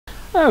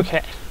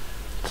Okay,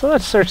 so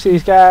let's search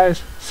these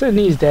guys.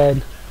 Sydney's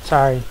dead.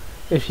 Sorry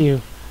if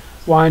you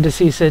wanted to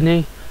see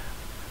Sydney.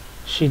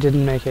 She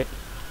didn't make it.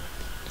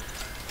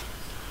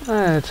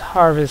 Let's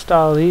harvest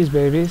all these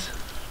babies.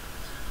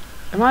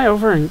 Am I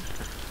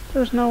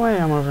There's no way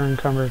I'm over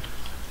encumbered.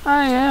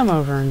 I am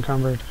over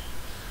encumbered.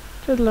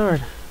 Good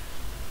lord.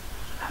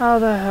 How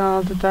the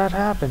hell did that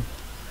happen?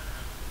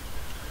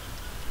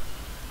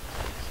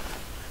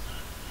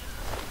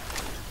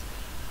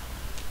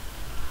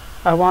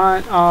 I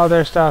want all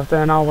their stuff,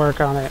 then I'll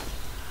work on it.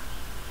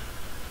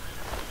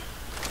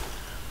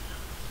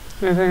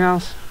 Anything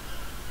else?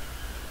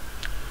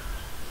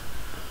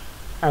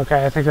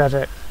 Okay, I think that's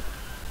it.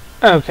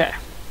 Okay.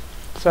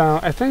 So,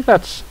 I think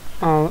that's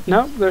all.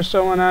 Nope, there's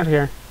still one out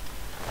here.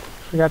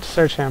 Forgot to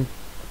search him.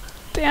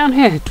 Damn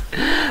it!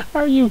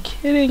 Are you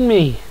kidding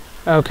me?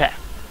 Okay.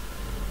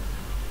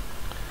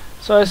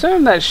 So I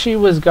assume that she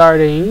was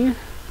guarding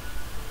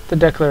the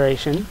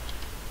declaration.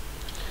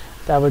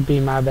 That would be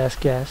my best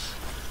guess.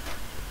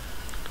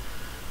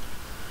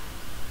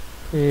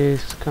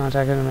 Please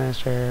contact an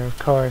administrator. Of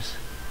course.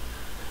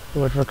 It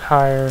would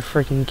require a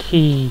freaking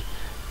key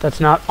that's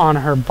not on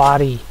her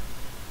body.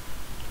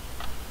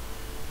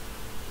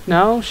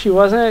 No, she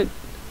wasn't.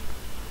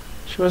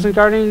 She wasn't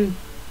guarding.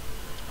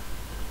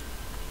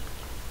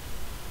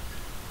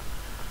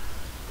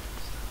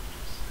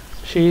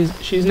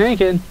 She's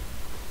naked.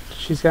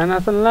 She's got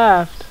nothing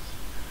left.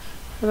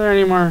 Are there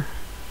any more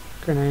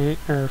grenade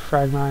or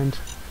frag mines?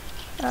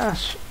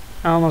 Gosh,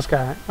 I almost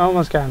got it.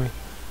 Almost got me.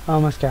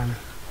 Almost got me.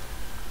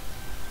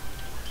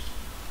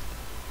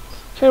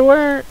 Okay,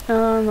 where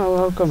on the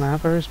local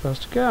map are we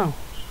supposed to go?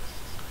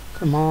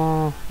 The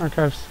mall,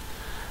 archives.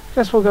 I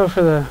guess we'll go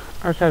for the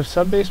archive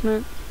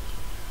sub-basement.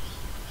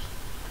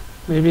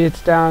 Maybe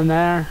it's down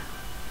there.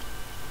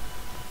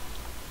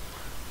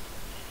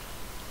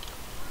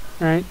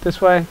 Right, this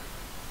way?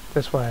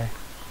 This way.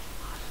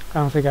 I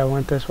don't think I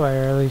went this way,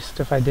 or at least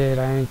if I did,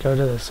 I didn't go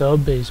to the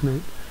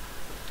sub-basement.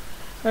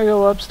 Did I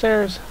go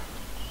upstairs?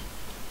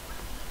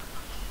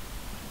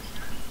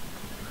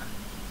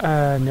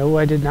 No,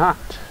 I did not.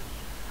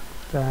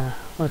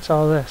 What's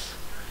all this?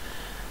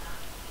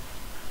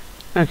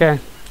 Okay,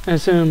 I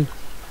assume...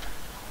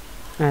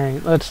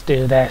 Alright, let's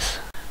do this.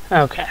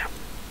 Okay.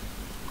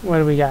 What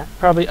do we got?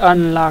 Probably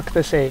unlock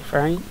the safe,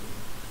 right?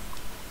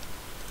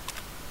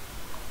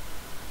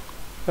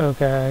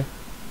 Okay.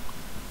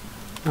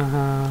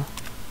 Uh-huh.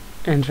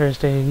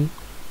 Interesting.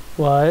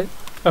 What?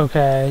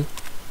 Okay.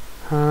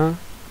 Huh?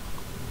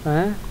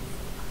 What?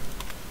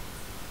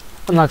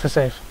 Unlock the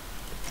safe.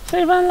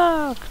 Safe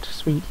unlocked!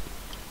 Sweet.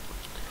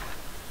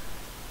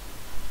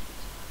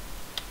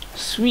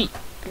 Sweet.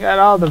 I got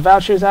all the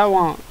vouchers I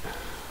want.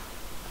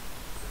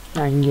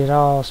 I can get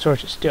all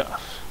sorts of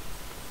stuff.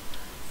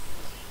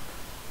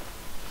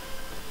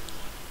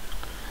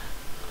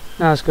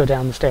 Now let's go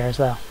down the stairs,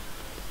 though.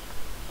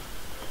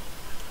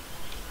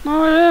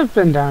 Oh, I have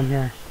been down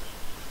here.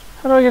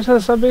 How do I get to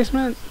the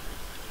sub-basement?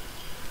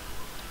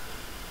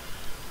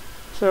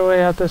 Is there a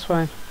way out this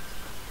way?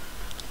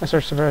 I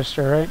searched the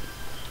register, right?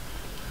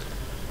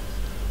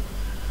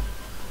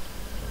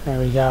 There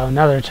we go.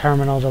 Another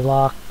terminal to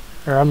lock,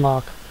 or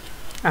unlock.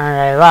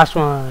 Alright, last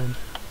one.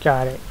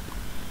 Got it.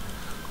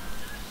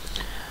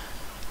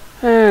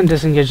 And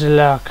disengage the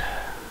lock.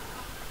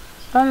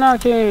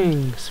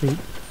 Unlocking! Sweet.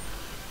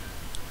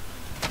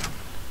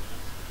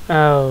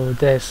 Oh,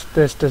 this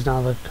does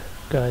not look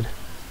good.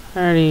 I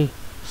already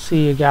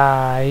see a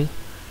guy.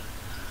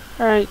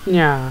 Alright,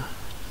 yeah.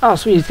 Oh,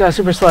 sweet, he's got a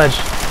super sledge.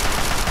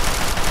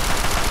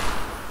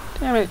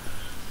 Damn it.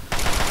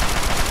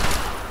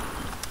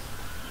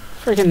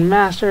 Freaking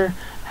master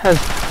has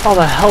all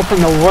the health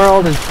in the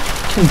world and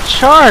can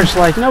charge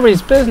like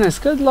nobody's business.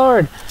 Good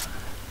lord.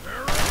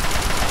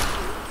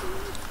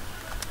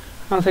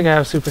 I don't think I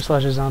have super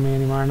sledges on me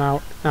anymore.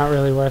 Not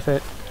really worth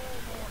it.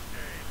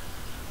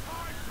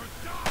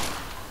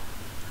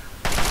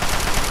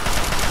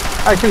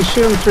 I can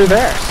shoot him through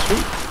there.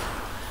 Sweet.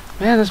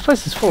 Man, this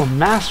place is full of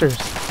masters.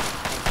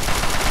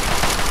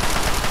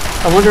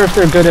 I wonder if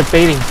they're good at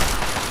baiting.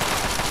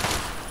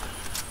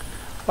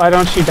 Why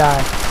don't you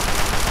die?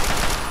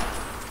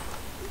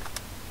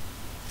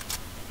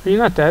 Are you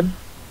not dead?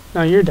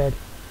 No, you're dead.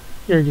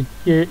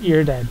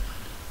 You're dead.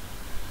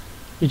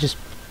 You just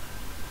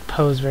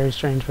pose very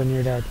strange when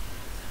you're dead.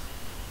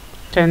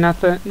 Okay,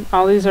 nothing.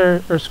 All these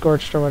are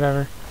scorched or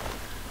whatever.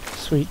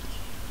 Sweet.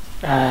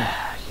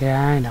 Yeah,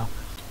 I know.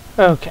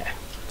 Okay.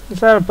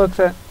 Is that a book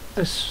a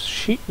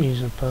sheet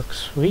music book?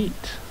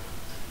 Sweet.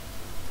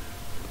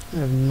 I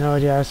have no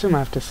idea. I assume I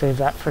have to save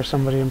that for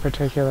somebody in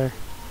particular.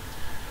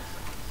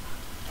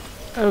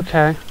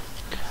 Okay.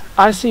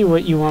 I see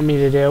what you want me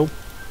to do.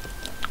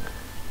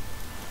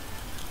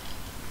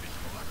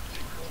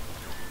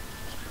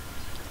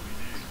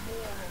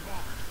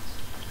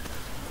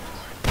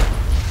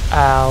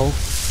 Ow.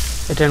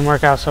 It didn't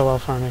work out so well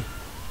for me.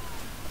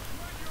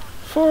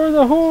 For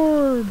the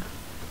Horde!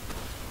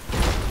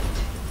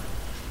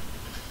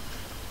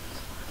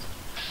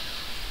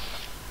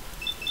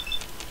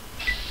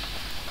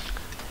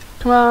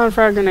 Come on,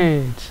 frag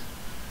grenades.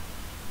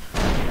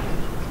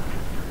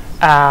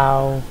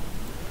 Ow.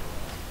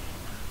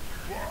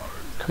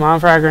 Come on,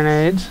 frag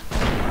grenades.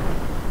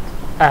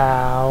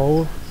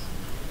 Ow.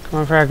 Come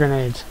on, frag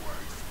grenades.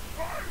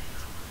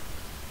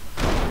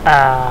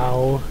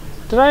 Ow.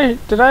 Did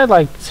I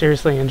like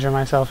seriously injure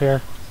myself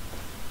here?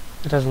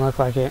 It doesn't look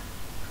like it.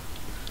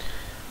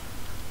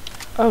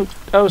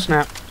 Oh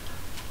snap.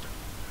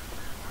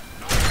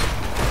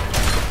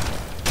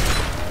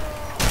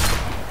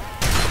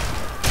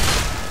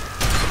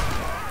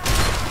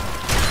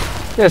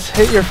 Yes,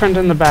 hit your friend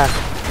in the back.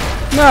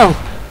 No!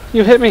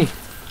 You hit me!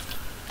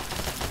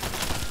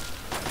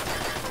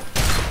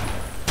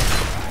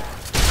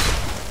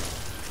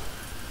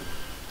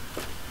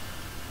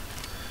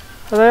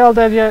 Are they all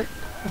dead yet?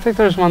 I think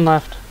there's one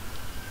left.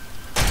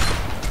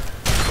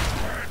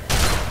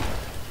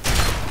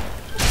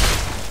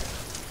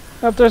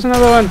 Oh, there's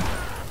another one!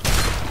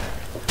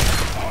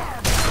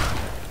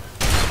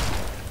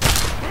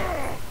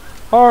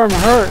 Arm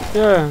hurt,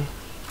 yeah.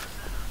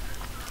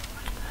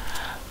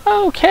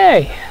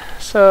 Okay,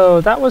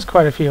 so that was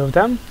quite a few of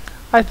them.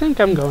 I think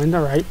I'm going the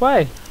right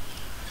way.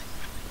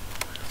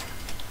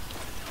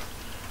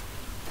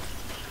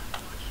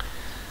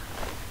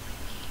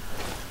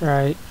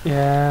 Right,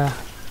 yeah.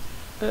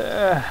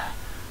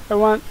 I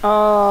want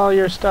all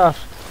your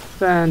stuff.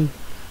 Then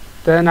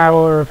I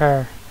will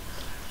repair.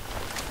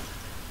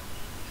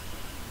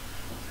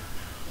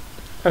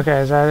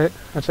 Okay, is that it?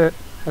 That's it?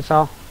 That's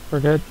all?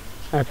 We're good?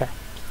 Okay.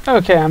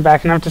 Okay, I'm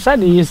back, and I've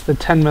decided to use the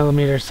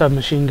 10mm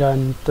submachine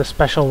gun, the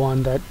special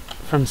one that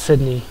from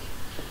Sydney,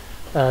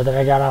 that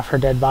I got off her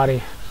dead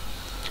body.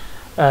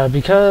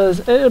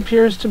 Because it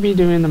appears to be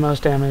doing the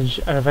most damage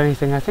out of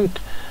anything. I think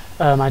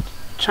my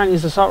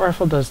Chinese assault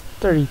rifle does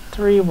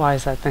 33. Why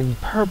is that thing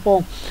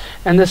purple?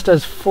 And this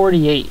does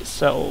 48,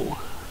 so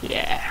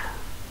yeah.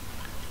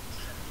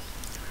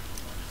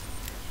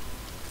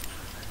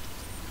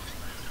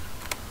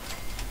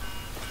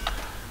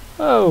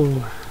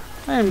 Oh,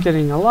 I am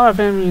getting a lot of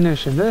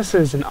ammunition. This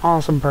is an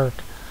awesome perk.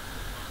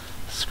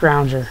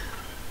 Scrounger.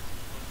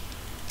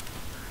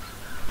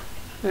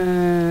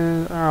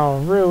 And they're all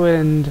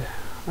ruined.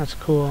 That's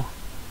cool.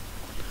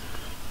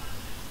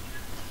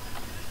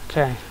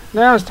 Okay,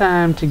 now it's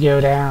time to go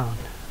down.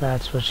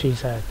 That's what she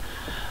said.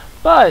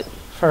 But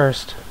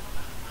first,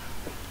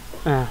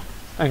 I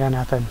got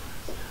nothing.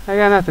 I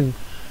got nothing.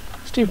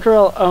 Steve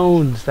Carell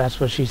owns. That's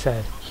what she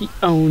said. He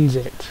owns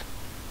it.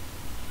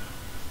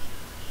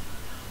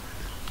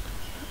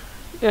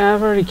 Yeah,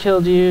 I've already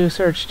killed you,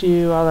 searched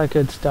you, all that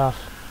good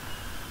stuff.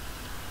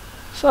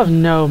 Still have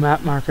no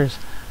map markers.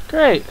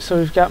 Great, so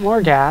we've got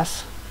more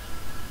gas.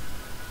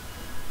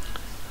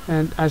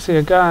 And I see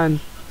a gun.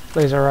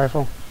 Laser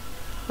rifle.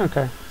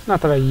 Okay.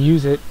 Not that I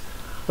use it,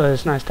 but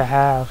it's nice to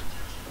have.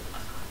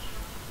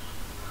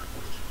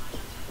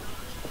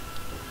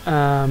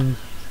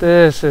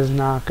 This is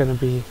not gonna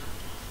be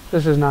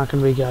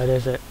good,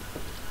 is it?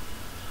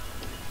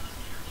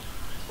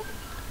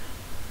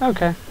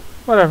 Okay,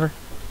 whatever.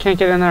 Can't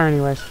get in there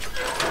anyways.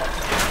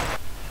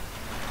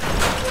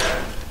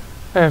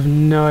 I have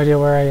no idea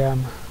where I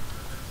am.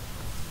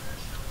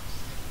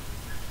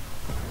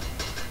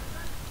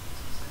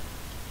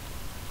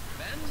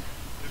 Men,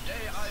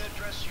 today I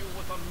address you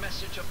with a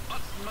message of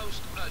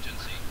utmost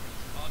urgency.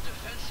 Our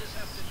defenses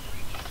have been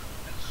breached,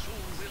 and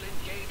soon we'll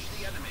engage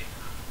the enemy.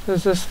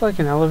 Is this like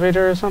an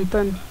elevator or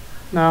something?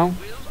 No.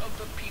 The will of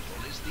the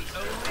people is the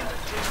only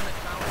legitimate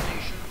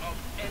foundation of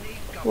any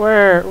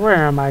government. Where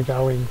am I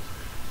going?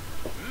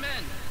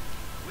 Men,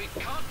 we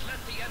can't let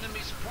the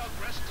enemy's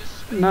progress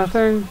dissuade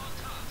Nothing. us from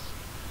our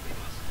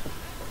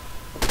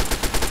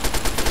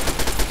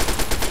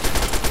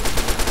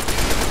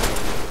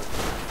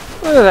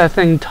task. Look at that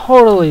thing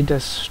totally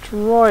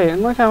destroy it,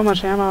 and look how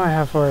much ammo I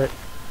have for it.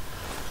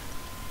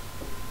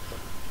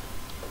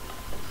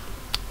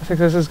 I think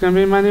this is going to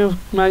be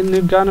my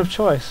new gun of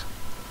choice.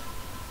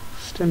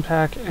 Stim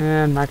pack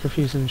and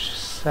microfusion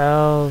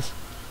cells.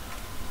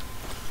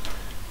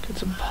 Get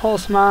some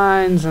pulse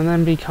mines and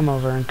then become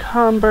over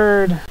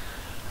encumbered.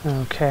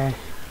 Okay.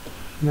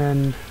 And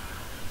then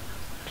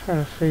try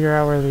to figure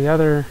out where the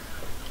other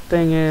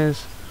thing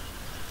is.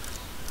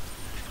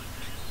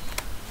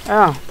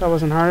 Oh, that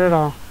wasn't hard at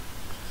all.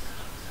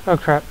 Oh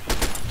crap.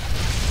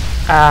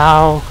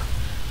 Ow.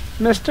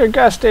 Mr.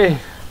 Gusty!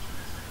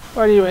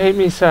 Why do you hate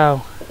me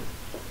so?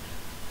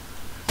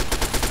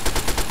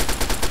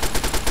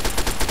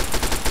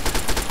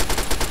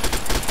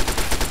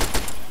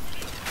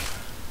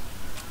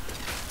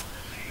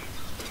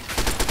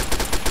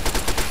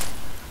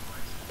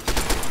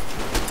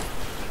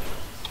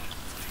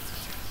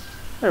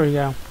 There we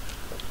go.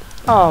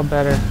 All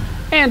better.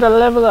 And a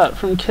level up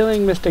from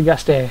killing Mr.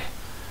 Gusty.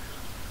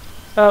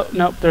 Oh,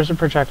 nope, there's a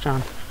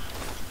projectron.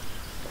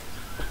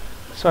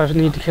 So I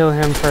need to kill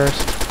him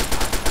first.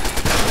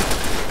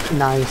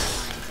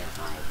 Nice.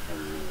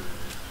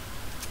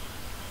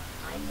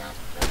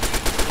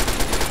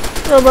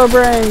 Robo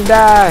Brain,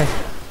 die!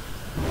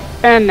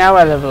 And now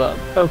I level up.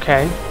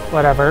 Okay,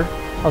 whatever.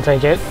 I'll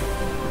take it.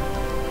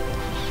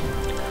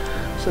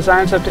 So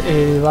science up to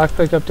 80,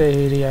 lockpick up to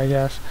 80, I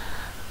guess.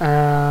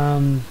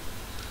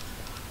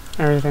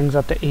 Everything's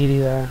up to 80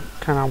 there.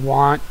 Kind of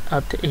want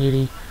up to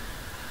 80.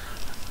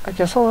 I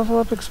guess I'll level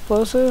up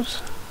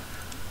explosives.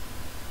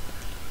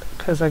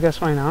 Because I guess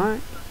why not?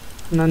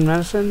 And then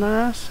medicine the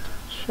rest?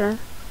 Sure.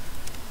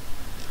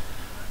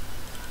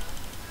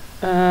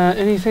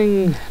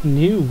 Anything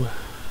new?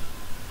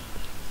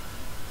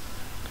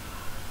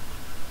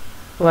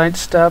 Light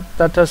step,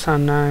 that does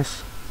sound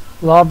nice.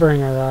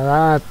 Lawbringer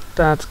though,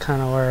 that's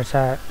kind of where it's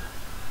at.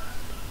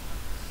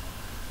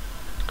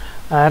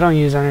 I don't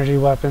use energy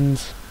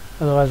weapons,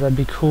 otherwise that'd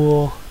be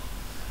cool.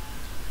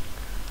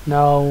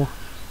 No.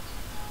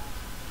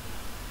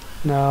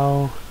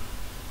 No.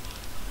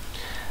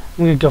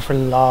 I'm gonna go for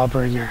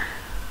Lawbringer.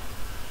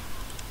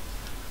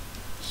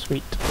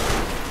 Sweet.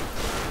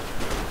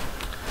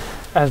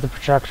 As the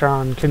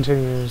Projectron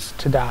continues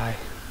to die.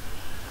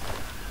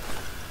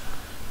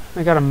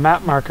 I got a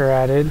map marker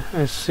added.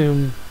 I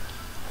assume.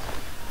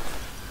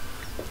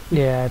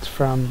 Yeah, it's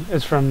from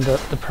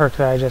the perk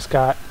that I just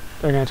got.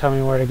 They're gonna tell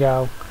me where to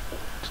go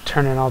to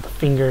turn in all the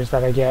fingers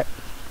that I get.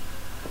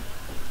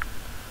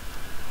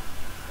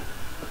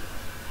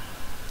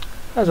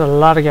 There's a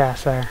lot of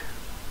gas there.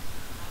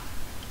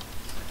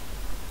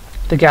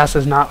 The gas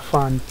is not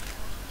fun.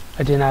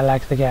 I do not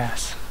like the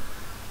gas.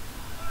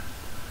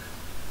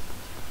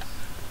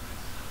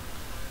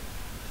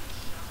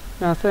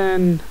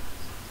 Nothing.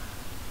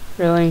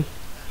 Really?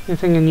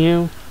 Anything in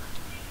you?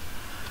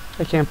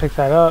 I can't pick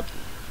that up.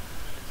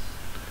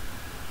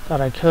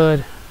 Thought I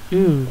could.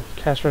 Ooh,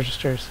 cash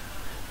registers.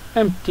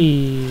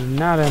 Empty.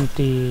 Not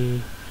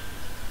empty.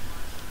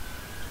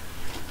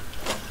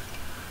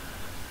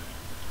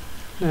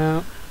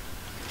 No.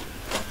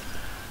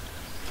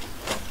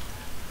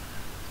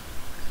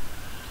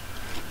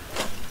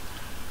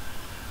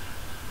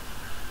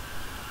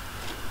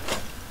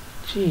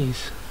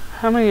 Jeez.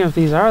 How many of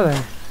these are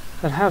there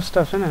that have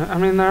stuff in it? I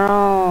mean, they're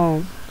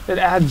all... It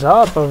adds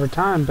up over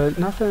time, but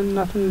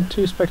nothing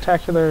too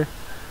spectacular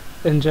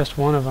in just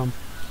one of them.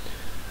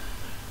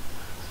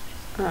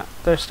 Ah,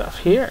 there's stuff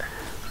here.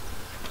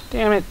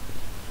 Damn it.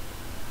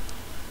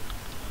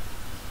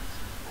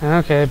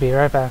 Okay, be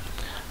right back.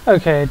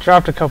 Okay,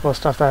 dropped a couple of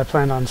stuff that I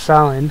planned on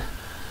selling.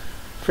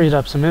 Freed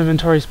up some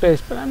inventory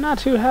space, but I'm not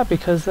too happy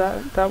because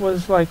that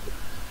was like...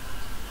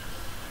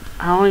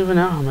 I don't even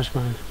know how much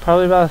money.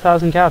 Probably about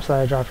 1,000 caps that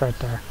I dropped right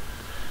there.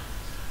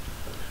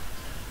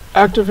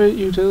 Activate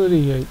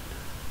utility gate.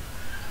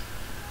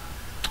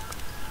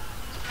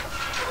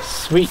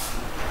 Sweet.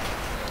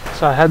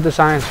 So I had the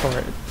science for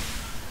it.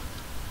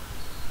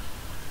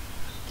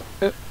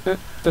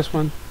 This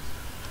one.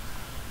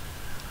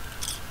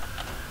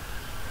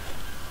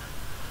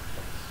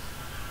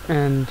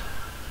 And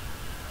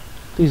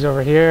these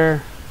over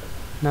here.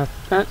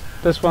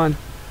 This one.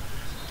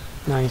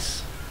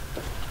 Nice.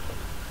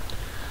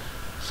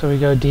 So we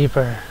go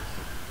deeper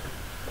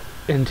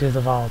into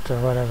the vault or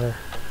whatever.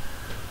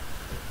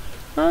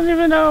 I don't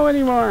even know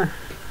anymore.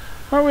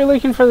 Aren't we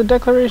looking for the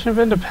Declaration of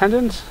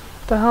Independence?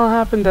 What the hell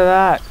happened to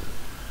that?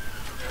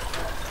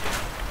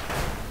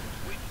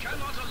 We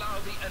cannot allow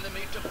the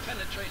enemy to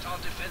penetrate our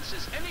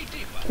defenses any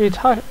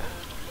deeper. Are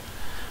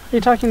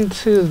you talking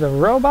to the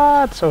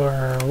robots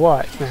or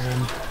what,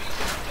 man?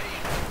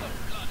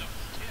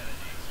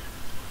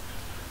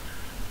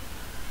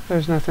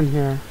 There's nothing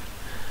here.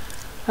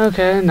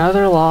 Okay,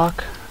 another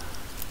lock.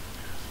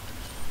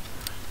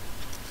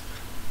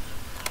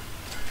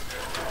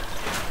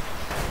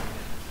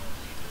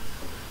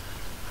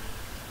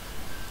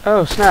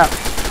 Oh, snap.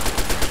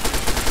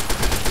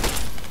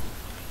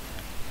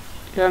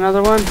 Got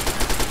another one?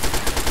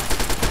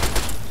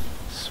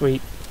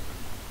 Sweet.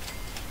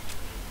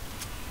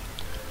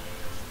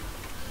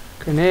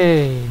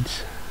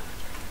 Grenades.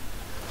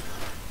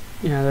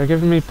 Yeah, they're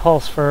giving me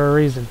pulse for a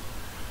reason.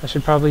 I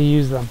should probably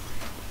use them.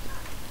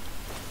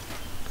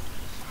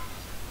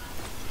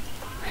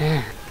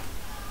 Man.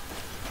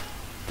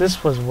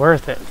 This was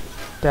worth it.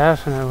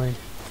 Definitely.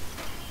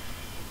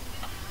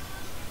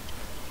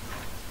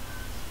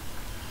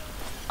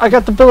 I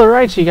got the Bill of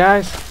Rights, you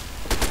guys.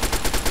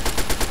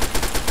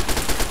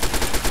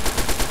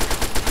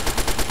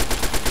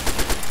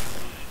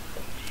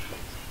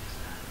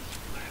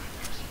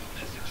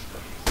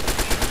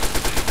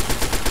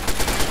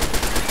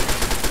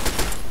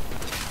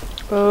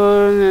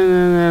 Oh,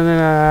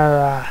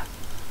 no.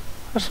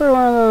 Let's throw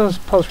one of those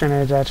pulse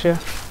grenades at you.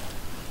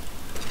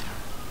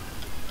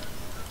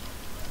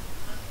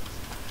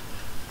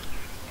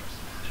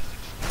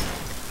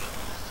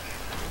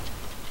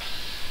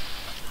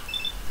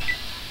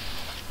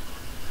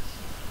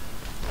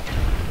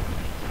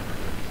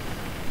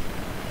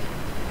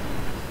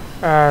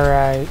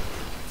 Alright.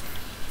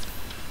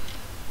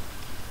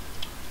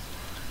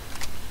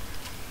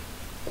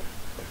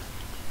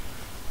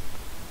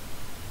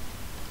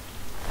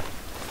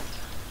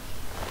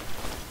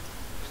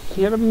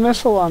 He had a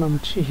missile on him,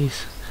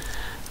 jeez.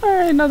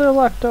 Alright, another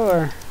locked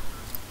door.